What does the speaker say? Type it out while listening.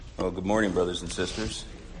Well, good morning, brothers and sisters.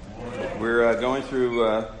 We're going through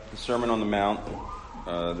the Sermon on the Mount.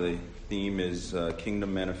 The theme is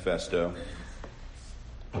Kingdom Manifesto.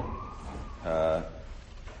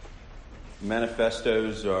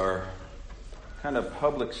 Manifestos are kind of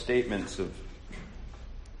public statements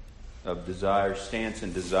of desire, stance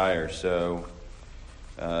and desire. So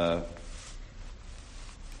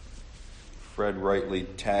Fred rightly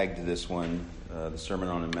tagged this one, the Sermon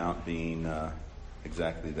on the Mount, being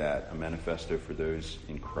exactly that, a manifesto for those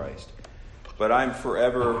in Christ. But I'm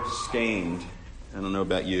forever stained, I don't know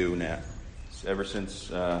about you, Nat, ever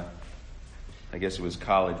since, I guess it was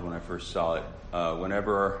college when I first saw it.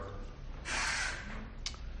 Whenever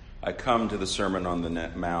I come to the Sermon on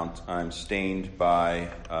the Mount, I'm stained by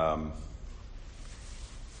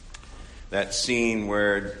that scene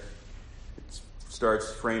where it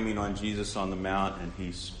starts framing on Jesus on the Mount, and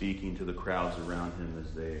he's speaking to the crowds around him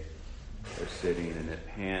as they're sitting, and it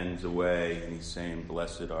pans away, and he's saying,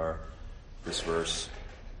 "Blessed are," this verse,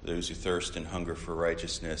 "those who thirst and hunger for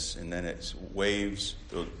righteousness." And then it waves,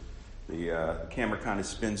 the camera kind of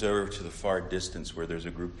spins over to the far distance where there's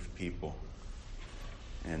a group of people,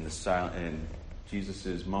 and and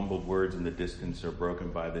Jesus' mumbled words in the distance are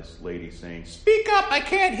broken by this lady saying, "Speak up, I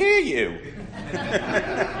can't hear you."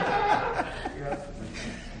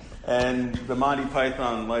 And the Monty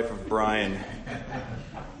Python Life of Brian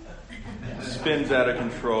spins out of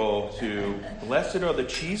control to, "Blessed are the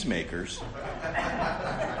cheesemakers."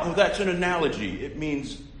 Oh, that's an analogy. It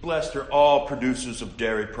means blessed are all producers of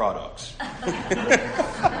dairy products.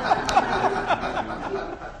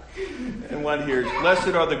 And one hears, "Blessed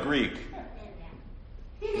are the Greek."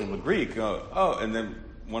 And the Greek, and then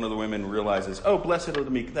one of the women realizes, "Oh, blessed are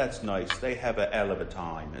the meek." That's nice. They have a hell of a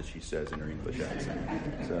time, as she says in her English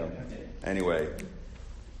accent. So, anyway.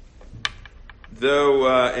 Though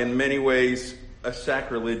in many ways a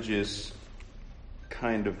sacrilegious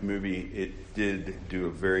kind of movie, it did do a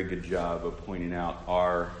very good job of pointing out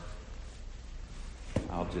our,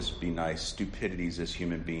 I'll just be nice, stupidities as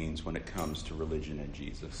human beings when it comes to religion and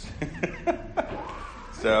Jesus.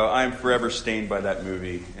 So I'm forever stained by that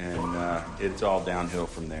movie, and it's all downhill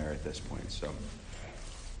from there at this point. So,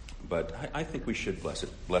 but I think we should bless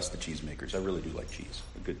the cheesemakers. I really do like cheese,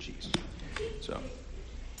 a good cheese. So.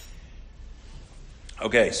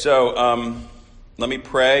 Okay, so let me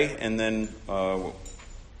pray, and then we'll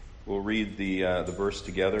read the verse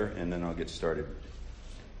together, and then I'll get started.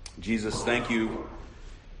 Jesus, thank you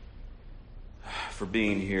for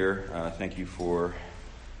being here. Thank you for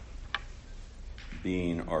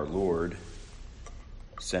being our Lord,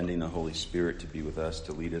 sending the Holy Spirit to be with us,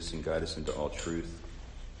 to lead us and guide us into all truth,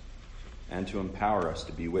 and to empower us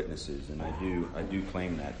to be witnesses. And I do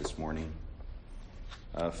claim that this morning.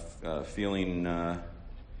 Feeling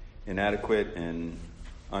inadequate and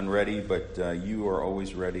unready, but you are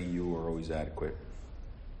always ready, you are always adequate.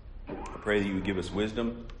 I pray that you would give us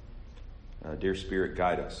wisdom. Dear Spirit,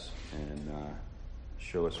 guide us and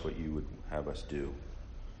show us what you would have us do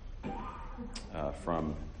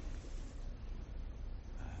from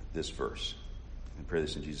this verse. I pray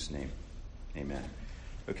this in Jesus' name. Amen.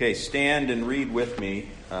 Okay, stand and read with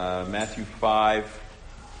me Matthew 5,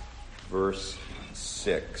 verse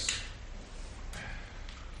 6,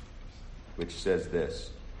 which says this: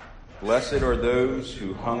 "Blessed are those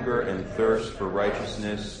who hunger and thirst for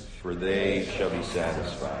righteousness, for they shall be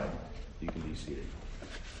satisfied." You can be seated.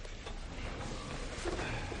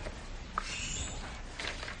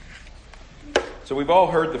 So we've all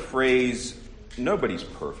heard the phrase, "nobody's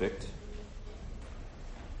perfect."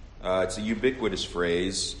 It's a ubiquitous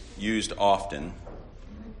phrase used often.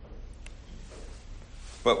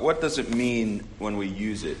 But what does it mean when we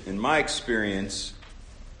use it? In my experience,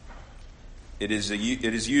 it is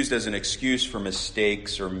used as an excuse for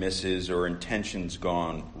mistakes or misses or intentions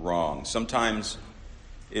gone wrong. Sometimes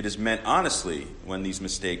it is meant honestly when these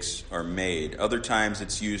mistakes are made. Other times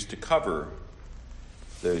it's used to cover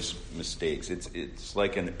those mistakes. It's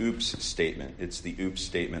like an oops statement. It's the oops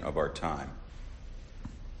statement of our time.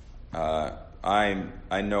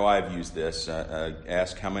 I know I've used this.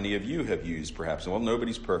 Ask how many of you have used perhaps. Well,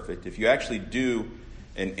 nobody's perfect. If you actually do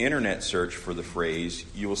an internet search for the phrase,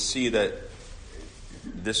 you will see that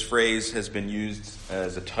this phrase has been used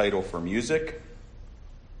as a title for music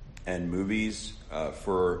and movies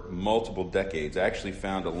for multiple decades. I actually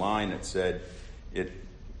found a line that said it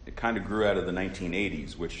kind of grew out of the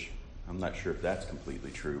 1980s, which I'm not sure if that's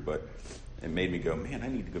completely true, but it made me go, man, I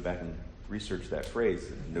need to go back and research that phrase.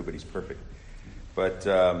 Nobody's perfect. But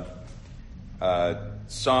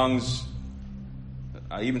songs,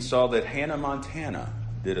 I even saw that Hannah Montana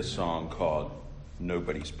did a song called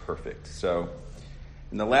 "Nobody's Perfect." So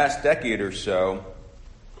In the last decade or so,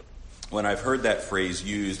 when I've heard that phrase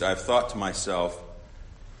used, I've thought to myself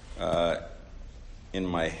in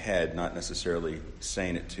my head, not necessarily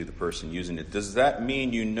saying it to the person using it, does that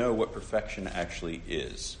mean you know what perfection actually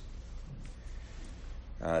is?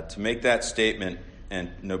 To make that statement,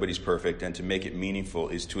 and nobody's perfect, and to make it meaningful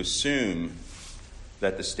is to assume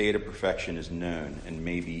that the state of perfection is known and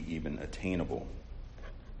maybe even attainable.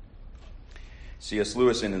 C.S.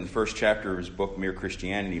 Lewis, in the first chapter of his book, Mere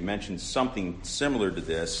Christianity, mentions something similar to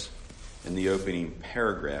this in the opening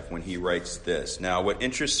paragraph when he writes this. Now, what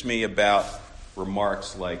interests me about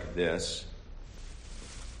remarks like this,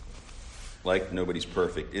 like nobody's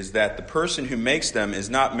perfect, is that the person who makes them is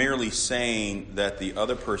not merely saying that the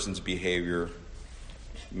other person's behavior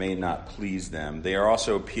may not please them. They are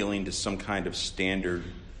also appealing to some kind of standard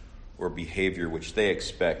or behavior which they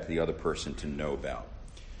expect the other person to know about.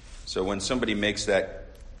 So when somebody makes that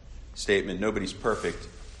statement, nobody's perfect,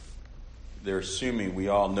 they're assuming we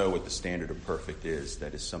all know what the standard of perfect is.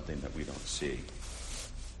 That is something that we don't see.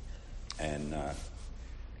 And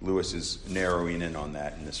Lewis is narrowing in on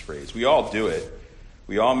that in this phrase. We all do it.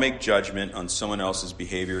 We all make judgment on someone else's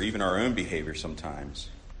behavior, even our own behavior sometimes.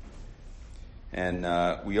 And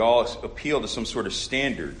we all appeal to some sort of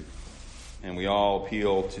standard. And we all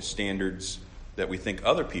appeal to standards that we think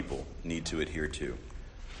other people need to adhere to.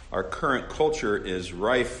 Our current culture is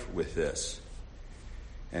rife with this.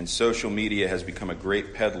 And social media has become a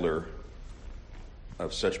great peddler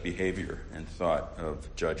of such behavior and thought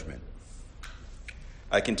of judgment.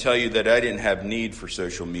 I can tell you that I didn't have need for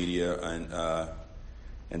social media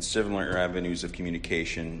and similar avenues of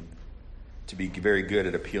communication to be very good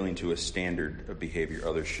at appealing to a standard of behavior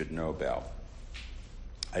others should know about.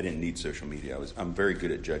 I didn't need social media. I'm very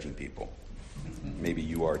good at judging people. Maybe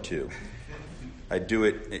you are too. I do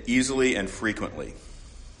it easily and frequently.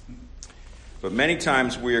 But many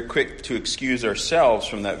times we are quick to excuse ourselves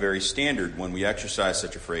from that very standard when we exercise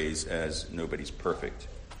such a phrase as nobody's perfect.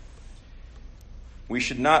 We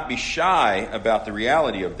should not be shy about the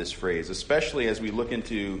reality of this phrase, especially as we look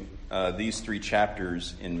into these 3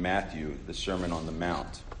 chapters in Matthew, the Sermon on the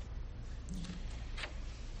Mount.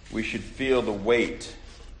 We should feel the weight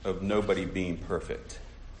of nobody being perfect.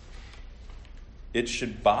 It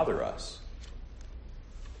should bother us.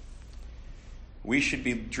 We should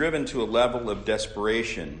be driven to a level of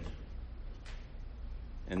desperation,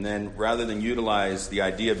 and then rather than utilize the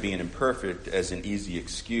idea of being imperfect as an easy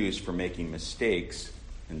excuse for making mistakes,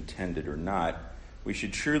 intended or not, we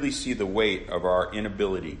should truly see the weight of our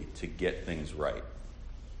inability to get things right.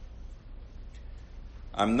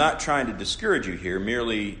 I'm not trying to discourage you here,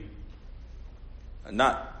 merely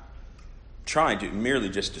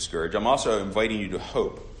just discourage. I'm also inviting you to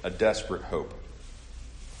hope, a desperate hope.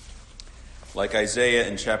 Like Isaiah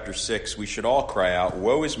in chapter 6, we should all cry out,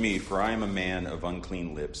 "Woe is me, for I am a man of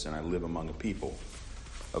unclean lips, and I live among a people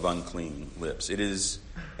of unclean lips." It is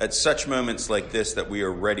at such moments like this that we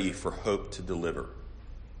are ready for hope to deliver.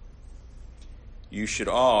 You should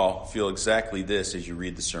all feel exactly this as you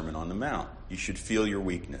read the Sermon on the Mount. You should feel your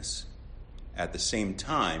weakness. At the same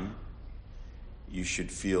time, you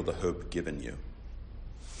should feel the hope given you.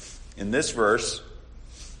 In this verse,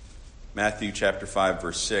 Matthew chapter 5,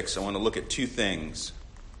 verse 6, I want to look at 2 things.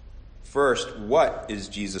 First, what is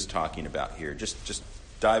Jesus talking about here? Just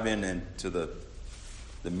dive into the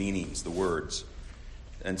meanings, the words.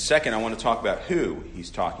 And second, I want to talk about who he's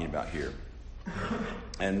talking about here.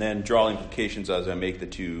 And then draw implications as I make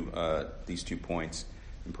these 2 points,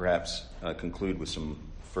 and perhaps conclude with some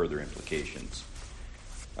further implications.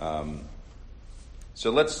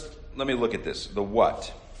 So let me look at this. The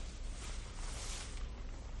what.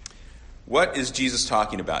 What is Jesus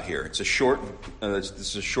talking about here? This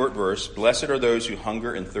is a short verse. Blessed are those who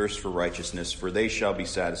hunger and thirst for righteousness, for they shall be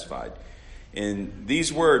satisfied. In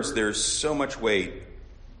these words, there's so much weight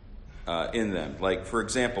in them. Like, for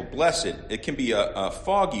example, blessed, it can be a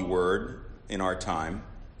foggy word in our time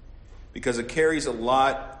because it carries a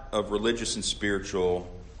lot of religious and spiritual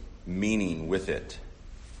meaning with it.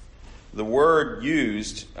 The word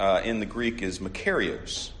used in the Greek is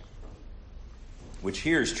makarios, which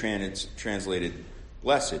here is translated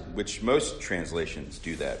blessed, which most translations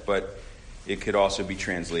do that, but it could also be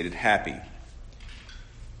translated happy.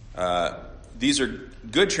 These are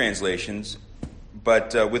good translations,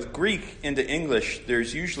 but with Greek into English,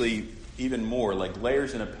 there's usually even more, like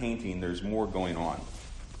layers in a painting, there's more going on.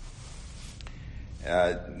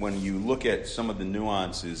 When you look at some of the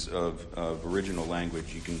nuances of original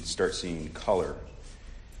language, you can start seeing color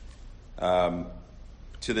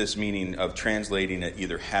to this meaning of translating it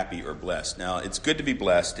either happy or blessed. Now, it's good to be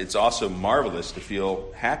blessed. It's also marvelous to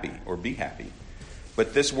feel happy or be happy.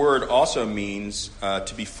 But this word also means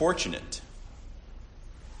to be fortunate.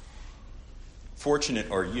 Fortunate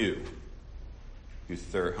are you who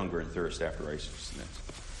hunger and thirst after righteousness.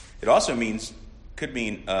 It also could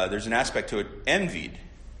mean, there's an aspect to it, envied.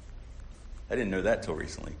 I didn't know that till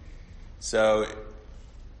recently. So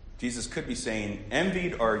Jesus could be saying,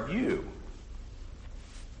 envied are you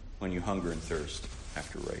when you hunger and thirst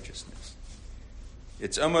after righteousness.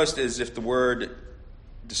 It's almost as if the word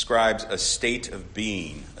describes a state of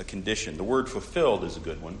being, a condition. The word fulfilled is a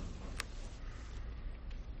good one,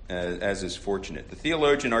 as is fortunate. The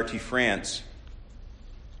theologian R.T. France,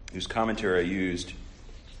 whose commentary I used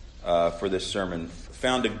for this sermon,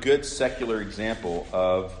 found a good secular example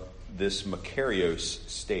of this makarios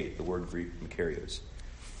state, the word Greek makarios,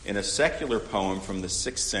 in a secular poem from the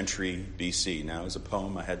 6th century B.C. Now, it was a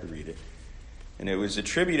poem, I had to read it. And it was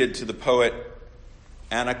attributed to the poet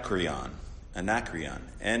Anacreon, Anacreon,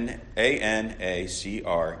 Anacreon.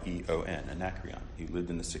 He lived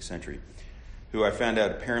in the 6th century, who I found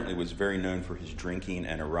out apparently was very known for his drinking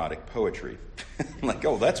and erotic poetry. I'm like,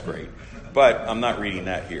 oh, that's great. But I'm not reading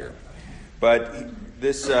that here. But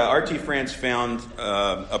this R.T. France found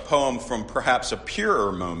a poem from perhaps a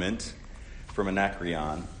purer moment from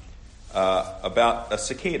Anacreon about a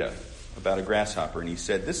cicada, about a grasshopper. And he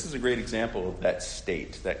said, this is a great example of that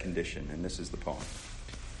state, that condition. And this is the poem.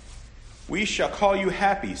 We shall call you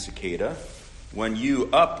happy, cicada, when you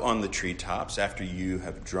up on the treetops, after you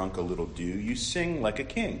have drunk a little dew, you sing like a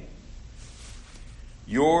king.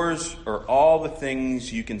 Yours are all the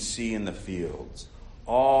things you can see in the fields,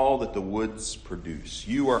 all that the woods produce.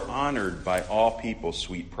 You are honored by all people,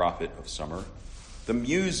 sweet prophet of summer. The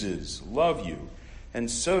muses love you, and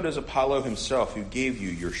so does Apollo himself, who gave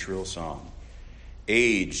you your shrill song.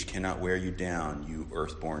 Age cannot wear you down, you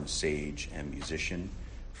earthborn sage and musician.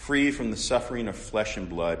 Free from the suffering of flesh and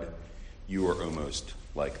blood, you are almost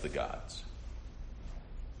like the gods.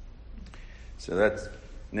 So that's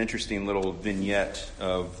an interesting little vignette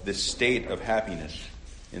of this state of happiness,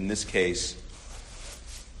 in this case,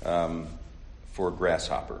 for a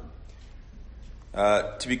grasshopper.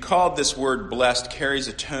 To be called this word blessed carries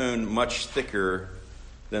a tone much thicker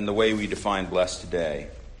than the way we define blessed today.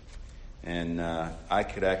 And I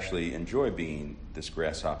could actually enjoy being this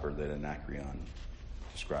grasshopper that Anacreon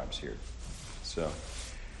describes here. So,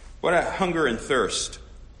 what a hunger and thirst.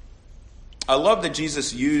 I love that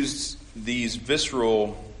Jesus used these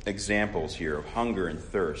visceral examples here of hunger and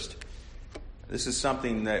thirst. This is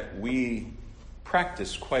something that we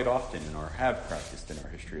practice quite often have practiced in our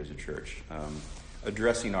history as a church,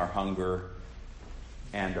 addressing our hunger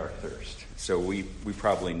and our thirst. So we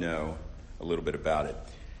probably know a little bit about it.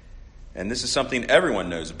 And this is something everyone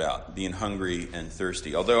knows about, being hungry and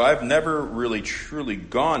thirsty. Although I've never really truly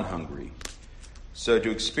gone hungry. So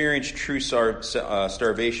to experience true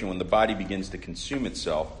starvation when the body begins to consume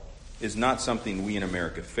itself is not something we in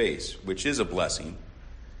America face, which is a blessing.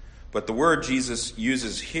 But the word Jesus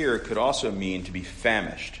uses here could also mean to be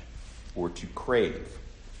famished or to crave.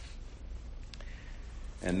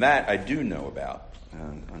 And that I do know about,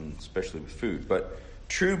 especially with food. But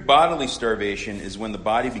true bodily starvation is when the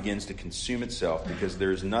body begins to consume itself because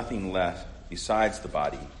there is nothing left besides the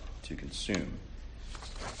body to consume.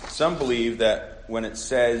 Some believe that when it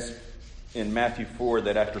says in Matthew 4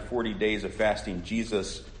 that after 40 days of fasting,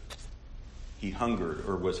 Jesus, he hungered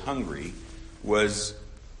or was hungry, was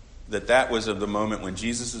that was of the moment when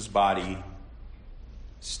Jesus' body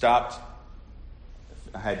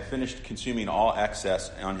had finished consuming all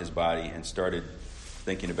excess on his body and started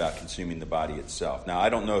thinking about consuming the body itself. Now, I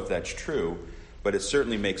don't know if that's true, but it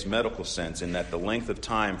certainly makes medical sense in that the length of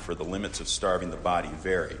time for the limits of starving the body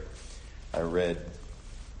vary. I read it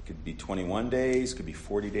could be 21 days, could be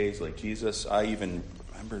 40 days like Jesus. I even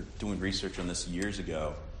remember doing research on this years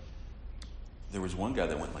ago. There was one guy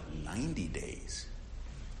that went like 90 days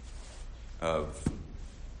of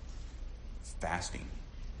fasting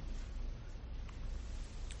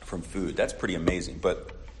from food. That's pretty amazing.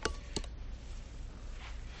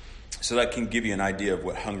 So that can give you an idea of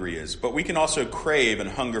what hungry is. But we can also crave and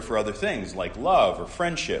hunger for other things like love or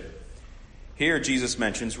friendship. Here Jesus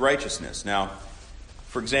mentions righteousness. Now,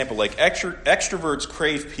 for example, like extroverts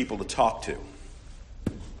crave people to talk to.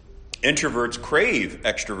 Introverts crave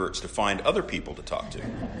extroverts to find other people to talk to.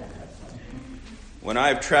 When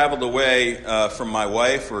I've traveled away from my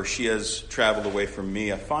wife or she has traveled away from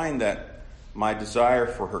me, I find that my desire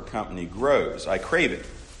for her company grows. I crave it.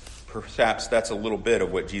 Perhaps that's a little bit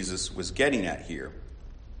of what Jesus was getting at here.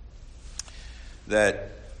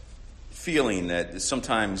 That feeling that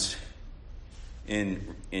sometimes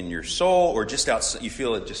in your soul or just outside, you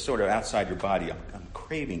feel it just sort of outside your body. I'm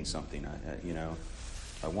craving something,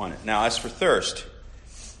 I want it. Now, as for thirst,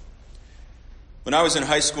 when I was in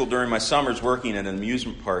high school during my summers working at an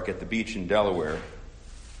amusement park at the beach in Delaware,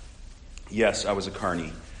 yes, I was a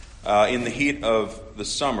carny. In the heat of the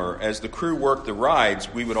summer, as the crew worked the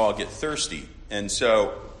rides, we would all get thirsty. And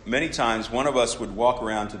so many times one of us would walk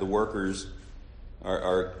around to the workers,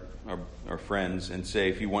 our friends, and say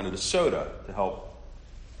if he wanted a soda to help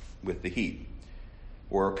with the heat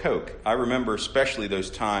or a Coke. I remember especially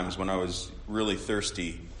those times when I was really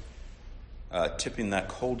thirsty, tipping that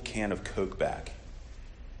cold can of Coke back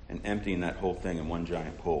and emptying that whole thing in one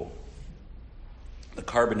giant pull. The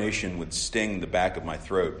carbonation would sting the back of my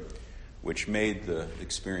throat, which made the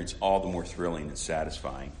experience all the more thrilling and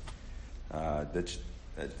satisfying. That's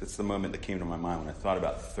the moment that came to my mind when I thought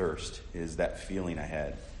about thirst, is that feeling I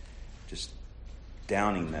had just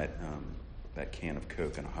downing that can of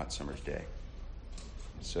Coke on a hot summer's day.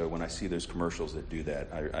 So when I see those commercials that do that,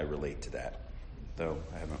 I relate to that, though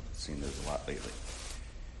I haven't seen those a lot lately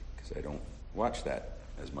because I don't watch that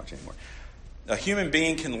as much anymore. A human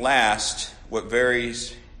being can last what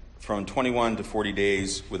varies from 21 to 40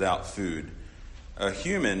 days without food. A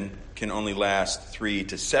human can only last 3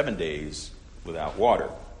 to 7 days without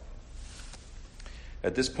water.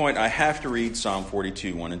 At this point, I have to read Psalm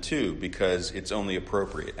 42, 1 and 2, because it's only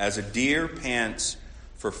appropriate. As a deer pants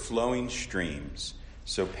for flowing streams,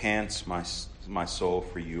 so pants my soul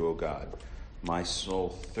for you, O God. My soul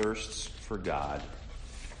thirsts for God,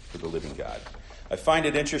 for the living God. I find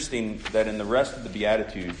it interesting that in the rest of the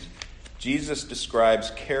Beatitudes, Jesus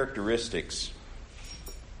describes characteristics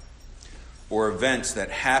or events that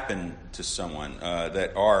happen to someone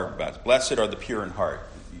that are blessed are the pure in heart.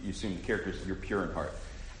 You assume the characteristics, you're pure in heart.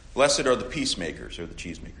 Blessed are the peacemakers, or the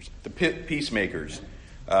cheesemakers. The peacemakers,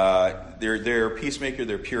 they're a peacemaker,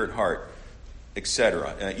 they're pure at heart,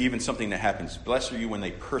 etc. Even something that happens. Blessed are you when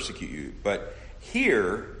they persecute you. But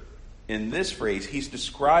here, in this phrase, he's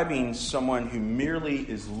describing someone who merely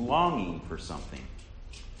is longing for something.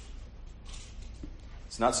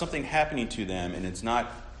 It's not something happening to them, and it's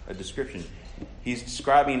not a description. He's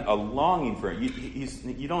describing a longing for it.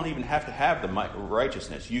 You don't even have to have the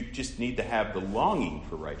righteousness. You just need to have the longing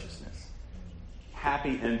for righteousness.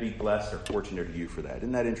 Happy, envied, blessed, or fortunate are you for that.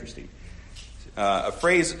 Isn't that interesting? A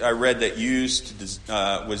phrase I read that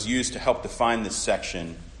was used to help define this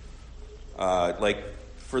section,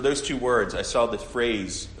 for those two words, I saw the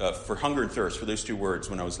phrase for hunger and thirst, for those two words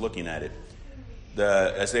when I was looking at it.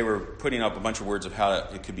 As they were putting up a bunch of words of how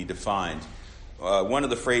it could be defined, one of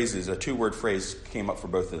the phrases, a two-word phrase, came up for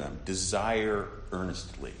both of them. Desire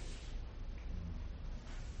earnestly.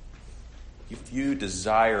 If you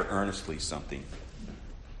desire earnestly something,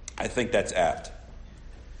 I think that's apt.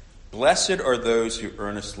 Blessed are those who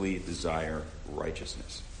earnestly desire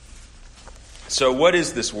righteousness. So what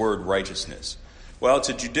is this word righteousness? Well, it's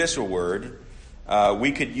a judicial word.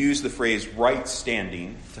 We could use the phrase right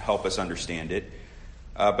standing to help us understand it.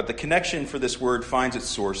 But the connection for this word finds its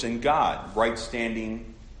source in God, right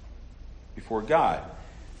standing before God.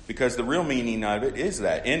 Because the real meaning of it is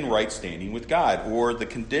that, in right standing with God, or the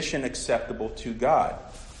condition acceptable to God,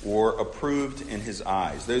 or approved in his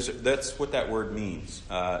eyes. That's what that word means.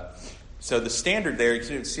 So the standard there,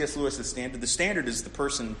 C.S. Lewis' standard, the standard is the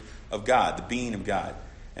person of God, the being of God.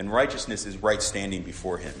 And righteousness is right standing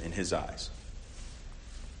before him in his eyes.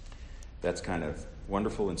 That's kind of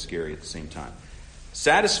wonderful and scary at the same time.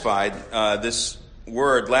 Satisfied, this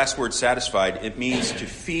word, last word satisfied, it means to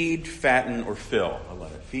feed, fatten, or fill. I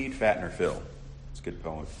love it. Feed, fatten, or fill. It's a good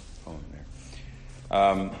poem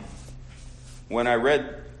there. When I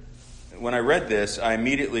read this, I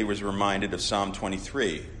immediately was reminded of Psalm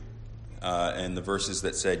 23 and the verses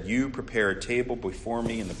that said, "You prepare a table before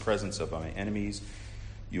me in the presence of my enemies.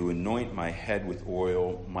 You anoint my head with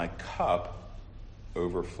oil. My cup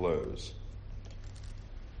overflows."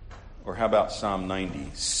 Or how about Psalm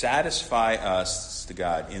 90? "Satisfy us," to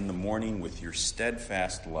God, "in the morning with your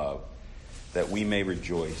steadfast love, that we may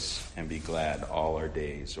rejoice and be glad all our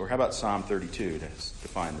days." Or how about Psalm 32 to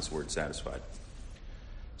define this word satisfied?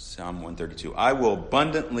 Psalm 132. "I will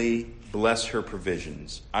abundantly bless her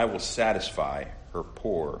provisions. I will satisfy her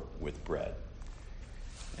poor with bread."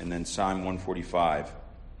 And then Psalm 145,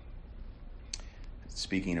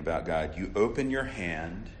 speaking about God, "You open your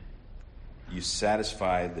hand, you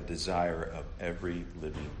satisfy the desire of every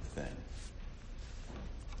living thing."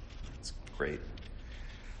 That's great.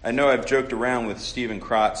 I know I've joked around with Stephen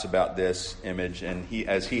Kratz about this image, and he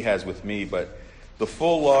has with me, but the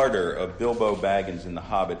full larder of Bilbo Baggins in The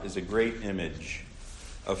Hobbit is a great image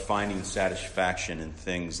of finding satisfaction in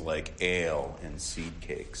things like ale and seed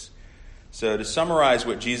cakes. So to summarize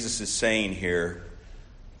what Jesus is saying here,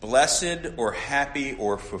 Blessed or happy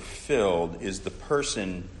or fulfilled is the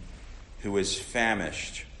person who is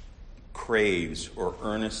famished, craves, or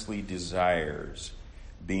earnestly desires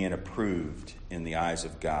being approved in the eyes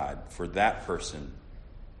of God, for that person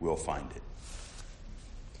will find it.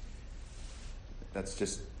 That's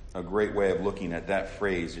just a great way of looking at that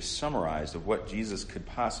phrase, just summarized, of what Jesus could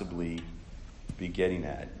possibly be getting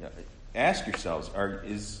at. Ask yourselves,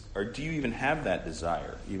 do you even have that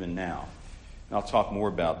desire, even now? And I'll talk more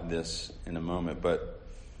about this in a moment, but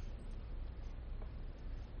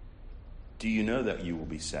do you know that you will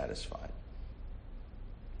be satisfied?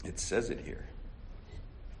 It says it here.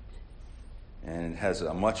 And it has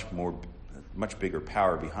a much bigger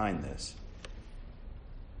power behind this.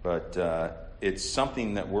 But it's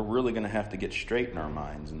something that we're really going to have to get straight in our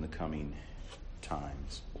minds in the coming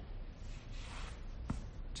times.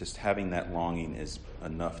 Just having that longing is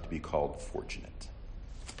enough to be called fortunate.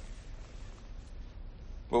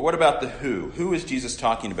 But what about the who? Who is Jesus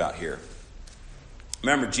talking about here?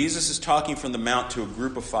 Remember, Jesus is talking from the Mount to a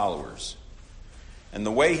group of followers. And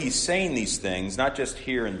the way he's saying these things, not just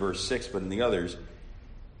here in verse 6, but in the others,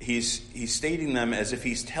 he's stating them as if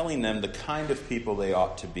he's telling them the kind of people they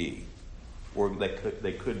ought to be, or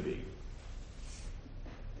they could be.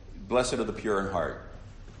 Blessed are the pure in heart,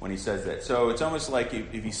 when he says that. So it's almost like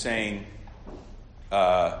if he's saying,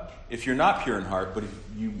 if you're not pure in heart, but if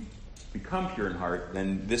you become pure in heart,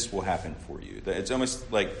 then this will happen for you. It's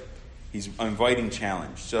almost like he's inviting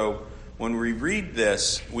challenge. So when we read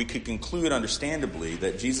this, we could conclude understandably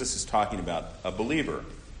that Jesus is talking about a believer,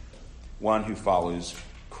 one who follows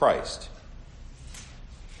Christ.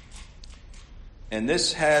 And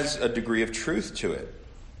this has a degree of truth to it.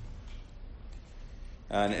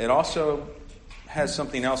 And it also has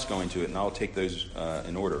something else going to it, and I'll take those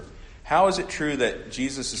in order. How is it true that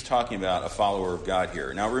Jesus is talking about a follower of God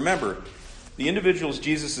here? Now remember, the individuals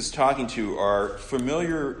Jesus is talking to are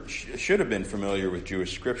familiar, should have been familiar with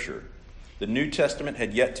Jewish scripture. The New Testament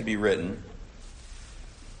had yet to be written,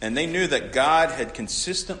 and they knew that God had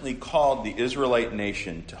consistently called the Israelite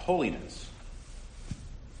nation to holiness.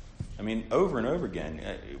 I mean, over and over again.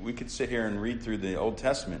 We could sit here and read through the Old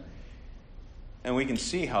Testament, and we can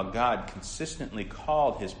see how God consistently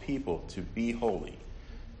called his people to be holy,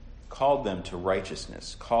 called them to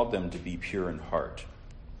righteousness, called them to be pure in heart.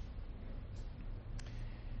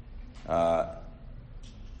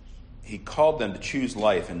 He called them to choose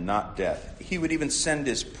life and not death. He would even send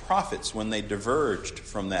his prophets when they diverged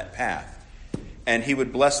from that path. And he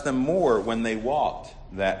would bless them more when they walked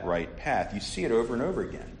that right path. You see it over and over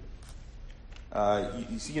again.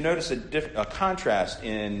 You notice a contrast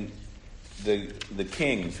in the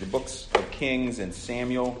Kings, the books of Kings and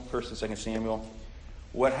Samuel, 1st and 2nd Samuel.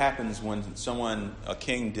 What happens when a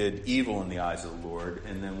king did evil in the eyes of the Lord,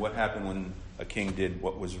 and then what happened when a king did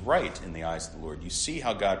what was right in the eyes of the Lord? You see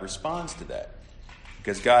how God responds to that.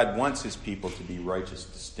 Because God wants his people to be righteous,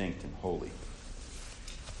 distinct, and holy.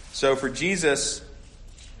 So for Jesus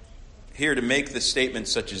here to make the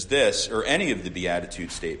statements such as this, or any of the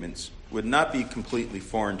Beatitude statements, would not be completely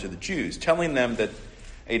foreign to the Jews, telling them that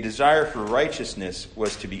a desire for righteousness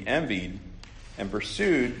was to be envied and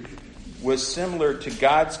pursued was similar to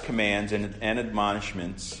God's commands and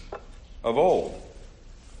admonishments of old.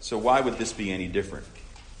 So why would this be any different?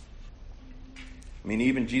 I mean,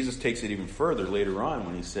 even Jesus takes it even further later on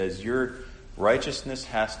when he says, your righteousness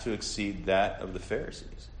has to exceed that of the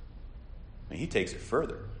Pharisees. I mean, he takes it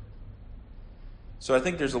further. So I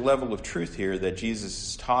think there's a level of truth here that Jesus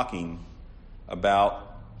is talking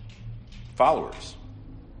about followers.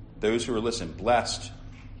 Those who are, blessed,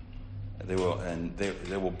 they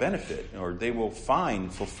will benefit, or they will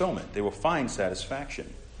find fulfillment. They will find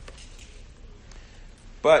satisfaction.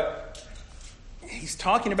 But he's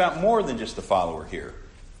talking about more than just the follower here.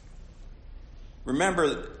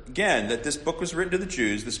 Remember, again, that this book was written to the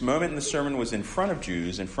Jews. This moment in the sermon was in front of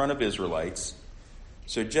Jews, in front of Israelites.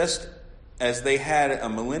 So just as they had for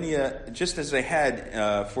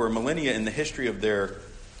a millennia in the history of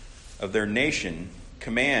their nation,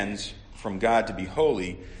 commands from God to be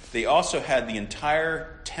holy, they also had the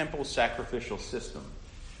entire temple sacrificial system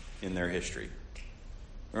in their history.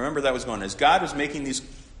 Remember that was going on. As God was making these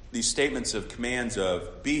statements of commands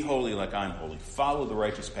of be holy like I'm holy, follow the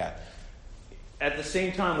righteous path. At the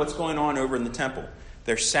same time, what's going on over in the temple?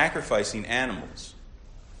 They're sacrificing animals.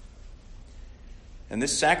 And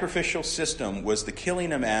this sacrificial system was the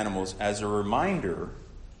killing of animals as a reminder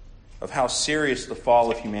of how serious the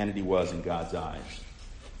fall of humanity was in God's eyes.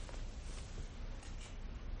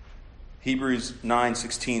 Hebrews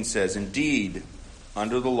 9:16 says, indeed,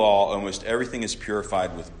 under the law, almost everything is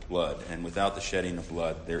purified with blood, and without the shedding of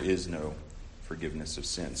blood, there is no forgiveness of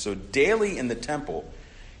sins. So daily in the temple,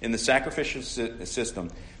 in the sacrificial system,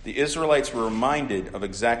 the Israelites were reminded of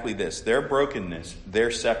exactly this, their brokenness,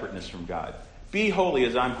 their separateness from God. Be holy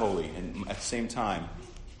as I'm holy. And at the same time,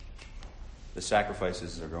 the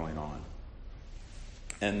sacrifices are going on.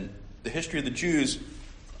 And the history of the Jews,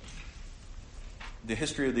 the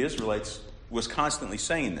history of the Israelites was constantly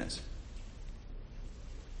saying this.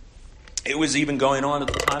 It was even going on at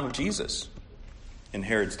the time of Jesus in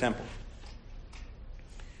Herod's temple.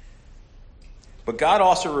 But God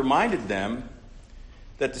also reminded them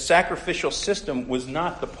that the sacrificial system was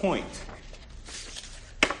not the point.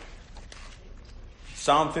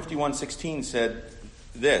 Psalm 51:16 said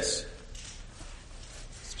this,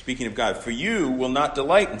 speaking of God, "For you will not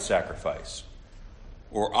delight in sacrifice,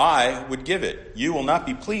 or I would give it. You will not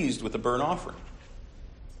be pleased with a burnt offering."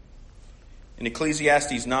 In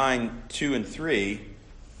Ecclesiastes 9:2 and 3,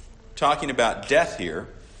 talking about death here,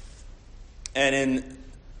 and in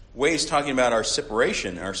ways talking about our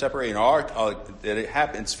separating, that it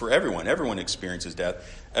happens for everyone. Everyone experiences death.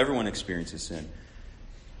 Everyone experiences sin.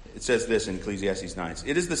 It says this in Ecclesiastes 9.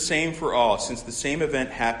 "It is the same for all, since the same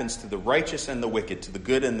event happens to the righteous and the wicked, to the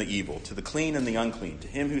good and the evil, to the clean and the unclean, to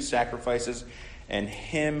him who sacrifices and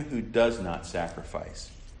him who does not sacrifice.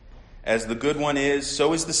 As the good one is,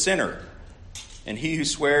 so is the sinner. And he who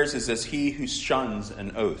swears is as he who shuns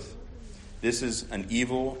an oath. This is an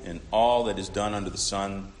evil in all that is done under the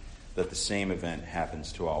sun, that the same event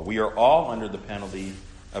happens to all." We are all under the penalty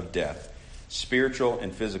of death, spiritual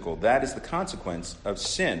and physical. That is the consequence of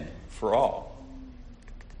sin for all.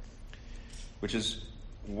 Which is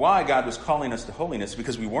why God was calling us to holiness,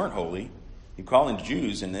 because we weren't holy. He called the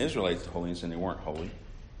Jews and the Israelites to holiness, and they weren't holy.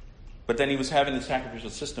 But then he was having the sacrificial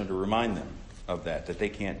system to remind them of that they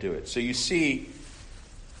can't do it. So you see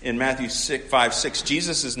in Matthew 5:6,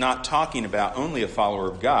 Jesus is not talking about only a follower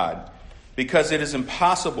of God, because it is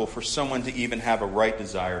impossible for someone to even have a right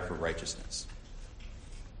desire for righteousness.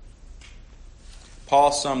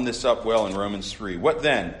 Paul summed this up well in Romans 3. "What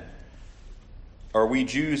then? Are we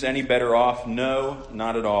Jews any better off? No,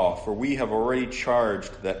 not at all. For we have already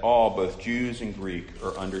charged that all, both Jews and Greek,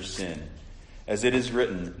 are under sin. As it is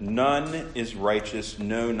written, none is righteous,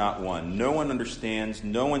 no, not one. No one understands,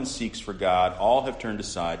 no one seeks for God. All have turned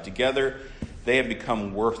aside. Together they have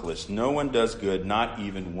become worthless. No one does good, not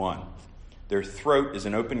even one. Their throat is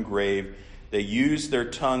an open grave. They use their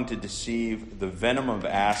tongue to deceive. The venom of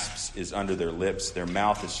asps is under their lips. Their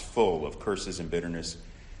mouth is full of curses and bitterness.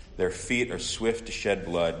 Their feet are swift to shed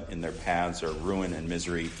blood. In their paths are ruin and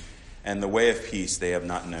misery. And the way of peace they have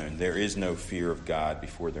not known. There is no fear of God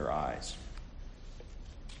before their eyes."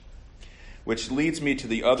 Which leads me to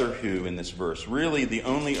the other who in this verse. Really, the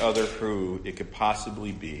only other who it could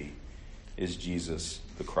possibly be is Jesus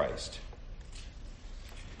the Christ.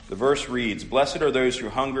 The verse reads, "Blessed are those who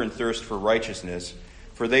hunger and thirst for righteousness,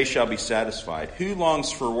 for they shall be satisfied." Who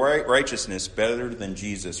longs for righteousness better than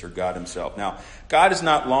Jesus or God himself? Now, God is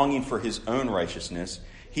not longing for his own righteousness.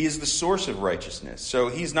 He is the source of righteousness. So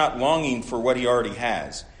he's not longing for what he already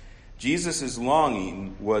has. Jesus'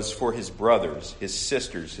 longing was for his brothers, his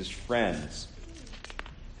sisters, his friends,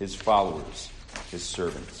 his followers, his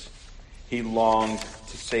servants. He longed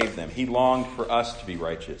to save them. He longed for us to be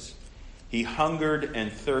righteous. He hungered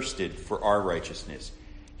and thirsted for our righteousness.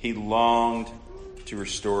 He longed to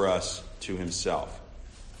restore us to himself.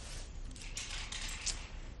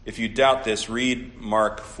 If you doubt this, read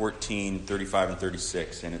Mark 14:35 and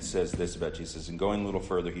 36, and it says this about Jesus. "And going a little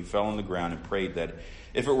further, he fell on the ground and prayed that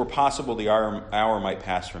if it were possible, the hour might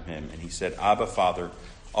pass from him. And he said, Abba, Father,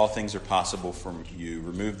 all things are possible from you.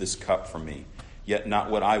 Remove this cup from me. Yet not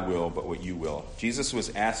what I will, but what you will." Jesus was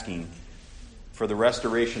asking for the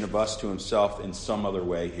restoration of us to himself in some other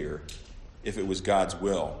way here, if it was God's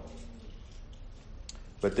will.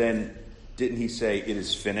 But then, didn't he say, "It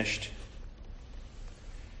is finished"?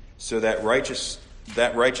 So that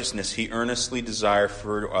righteousness he earnestly desired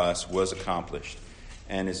for us was accomplished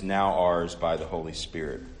and is now ours by the Holy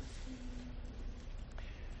Spirit.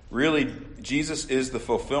 Really, Jesus is the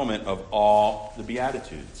fulfillment of all the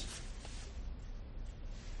Beatitudes.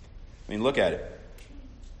 I mean, look at it.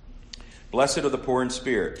 Blessed are the poor in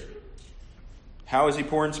spirit. How is he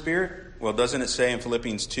poor in spirit? Well, doesn't it say in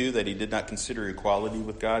Philippians 2 that he did not consider equality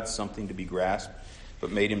with God something to be grasped, but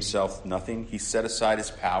made himself nothing? He set aside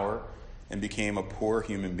his power and became a poor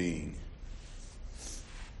human being.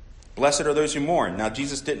 Blessed are those who mourn. Now,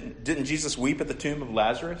 didn't Jesus weep at the tomb of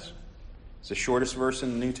Lazarus? It's the shortest verse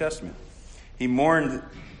in the New Testament. He mourned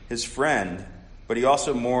his friend, but he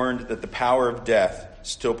also mourned that the power of death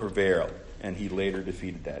still prevailed, and he later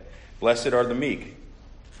defeated that. Blessed are the meek.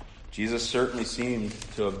 Jesus certainly seemed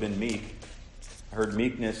to have been meek. I heard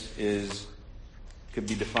meekness could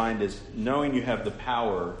be defined as knowing you have the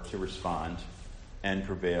power to respond and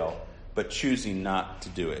prevail, but choosing not to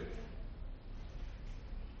do it.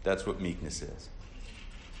 That's what meekness is.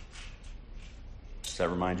 Does that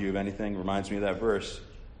remind you of anything? Reminds me of that verse.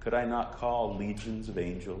 Could I not call legions of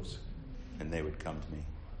angels and they would come to me?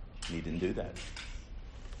 And he didn't do that.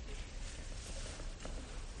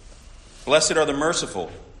 Blessed are the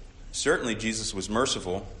merciful. Certainly Jesus was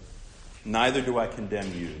merciful. Neither do I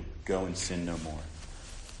condemn you. Go and sin no more.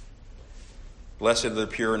 Blessed are the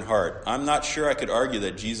pure in heart. I'm not sure I could argue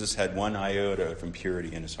that Jesus had one iota of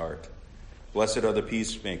impurity in his heart. Blessed are the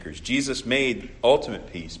peacemakers. Jesus made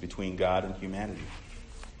ultimate peace between God and humanity.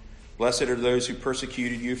 Blessed are those who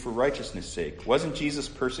persecuted you for righteousness' sake. Wasn't Jesus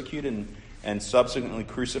persecuted and subsequently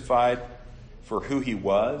crucified for who he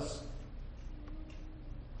was?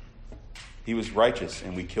 He was righteous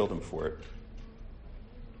and we killed him for it.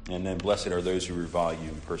 And then blessed are those who revile you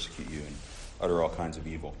and persecute you and utter all kinds of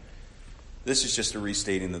evil. This is just a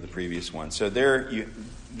restating of the previous one. So there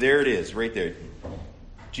it is, right there.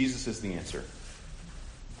 Jesus is the answer.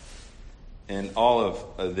 And all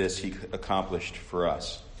of this he accomplished for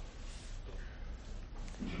us.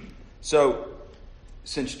 So,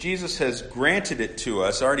 since Jesus has granted it to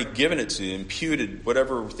us, already given it to you, imputed,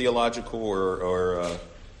 whatever theological or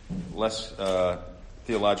less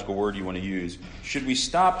theological word you want to use, should we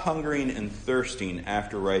stop hungering and thirsting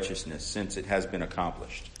after righteousness since it has been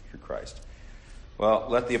accomplished through Christ? Well,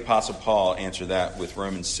 let the Apostle Paul answer that with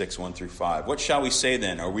Romans 6, 1 through 5. What shall we say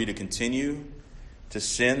then? Are we to continue to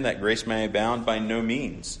sin that grace may abound? By no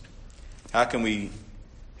means. How can we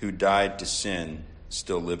who died to sin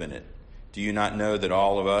still live in it? Do you not know that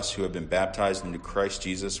all of us who have been baptized into Christ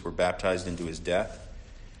Jesus were baptized into his death?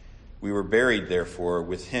 We were buried, therefore,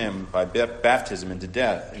 with him by baptism into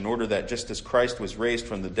death, in order that just as Christ was raised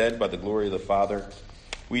from the dead by the glory of the Father,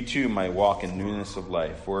 we too might walk in newness of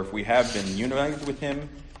life. For if we have been united with him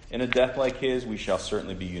in a death like his, we shall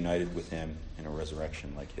certainly be united with him in a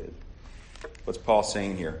resurrection like his. What's Paul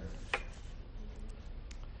saying here?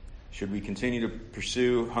 Should we continue to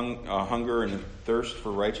pursue hunger and thirst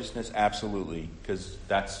for righteousness? Absolutely, because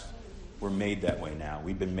we're made that way now.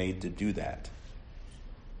 We've been made to do that.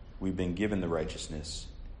 We've been given the righteousness,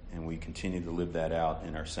 and we continue to live that out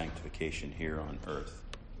in our sanctification here on earth.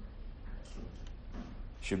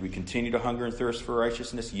 Should we continue to hunger and thirst for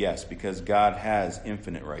righteousness? Yes, because God has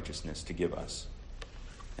infinite righteousness to give us.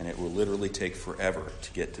 And it will literally take forever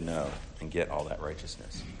to get to know and get all that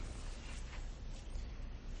righteousness.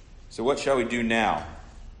 So what shall we do now?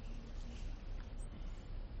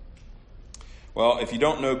 Well, if you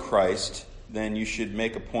don't know Christ, then you should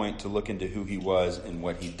make a point to look into who he was and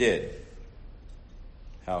what he did.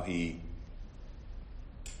 How he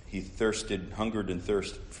hungered and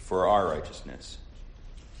thirsted for our righteousness.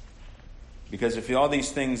 Because if all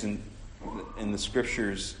these things in the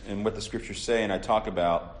scriptures and what the scriptures say and I talk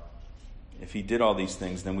about, if he did all these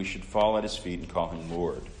things, then we should fall at his feet and call him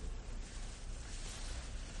Lord.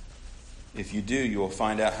 If you do, you will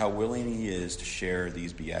find out how willing he is to share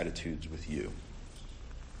these beatitudes with you.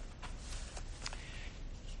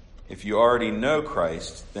 If you already know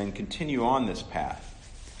Christ, then continue on this path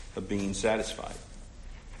of being satisfied.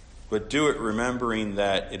 But do it remembering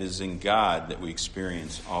that it is in God that we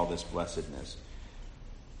experience all this blessedness.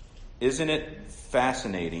 Isn't it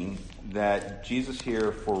fascinating that Jesus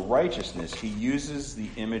here, for righteousness, he uses the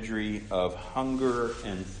imagery of hunger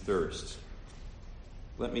and thirst?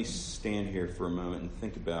 Let me stand here for a moment and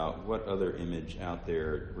think about what other image out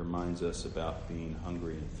there reminds us about being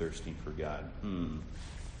hungry and thirsty for God.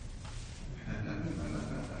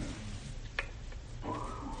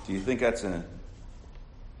 Do you think that's an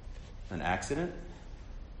accident?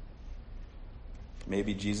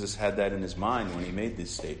 Maybe Jesus had that in his mind when he made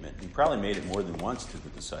this statement. He probably made it more than once to the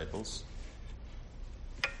disciples.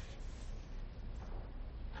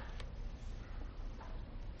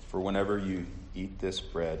 For whenever you eat this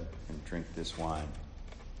bread and drink this wine,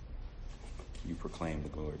 you proclaim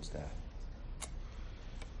the Lord's death.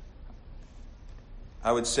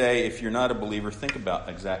 I would say, if you're not a believer, think about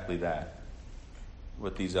exactly that.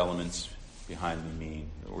 What these elements behind me mean,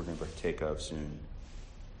 that we're going to partake of soon.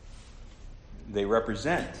 They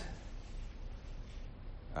represent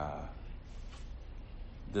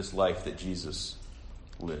this life that Jesus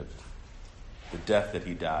lived, the death that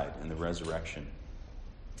he died, and the resurrection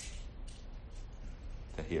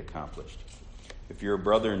that he accomplished. If you're a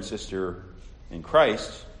brother and sister in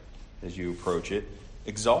Christ, as you approach it,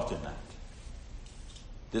 exalt in that.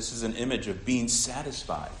 This is an image of being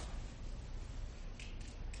satisfied.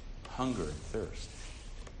 Hunger and thirst.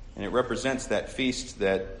 And it represents that feast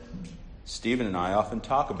that Stephen and I often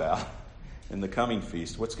talk about in the coming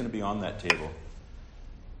feast. What's going to be on that table?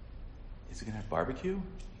 Is it going to have barbecue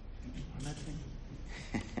on that thing?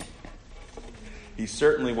 He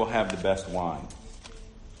certainly will have the best wine,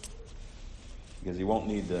 because he won't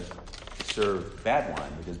need to serve bad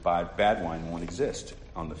wine, because bad wine won't exist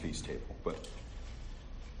on the feast table. But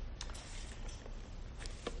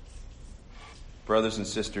brothers and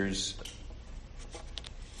sisters,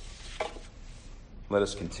 let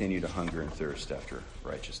us continue to hunger and thirst after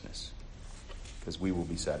righteousness, because we will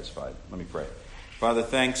be satisfied. Let me pray. Father,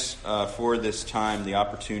 thanks for this time, the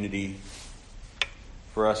opportunity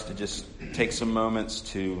for us to just take some moments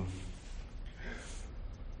to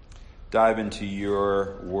dive into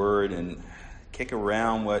your word and kick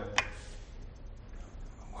around what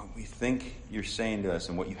we think you're saying to us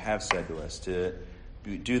and what you have said to us, to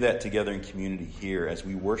do that together in community here as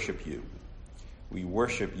we worship you. We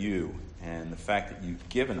worship you and the fact that you've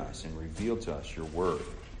given us and revealed to us your word.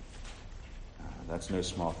 That's no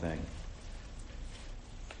small thing.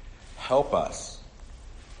 Help us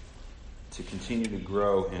to continue to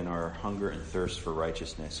grow in our hunger and thirst for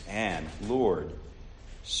righteousness. And, Lord,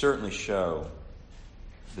 certainly show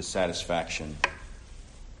the satisfaction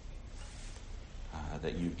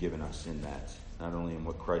that you've given us in that. Not only in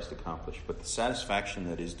what Christ accomplished, but the satisfaction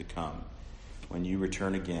that is to come when you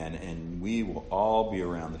return again, and we will all be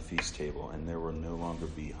around the feast table, and there will no longer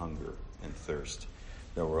be hunger and thirst.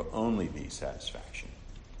 There will only be satisfaction.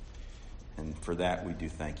 And for that we do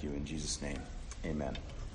thank you in Jesus' name. Amen.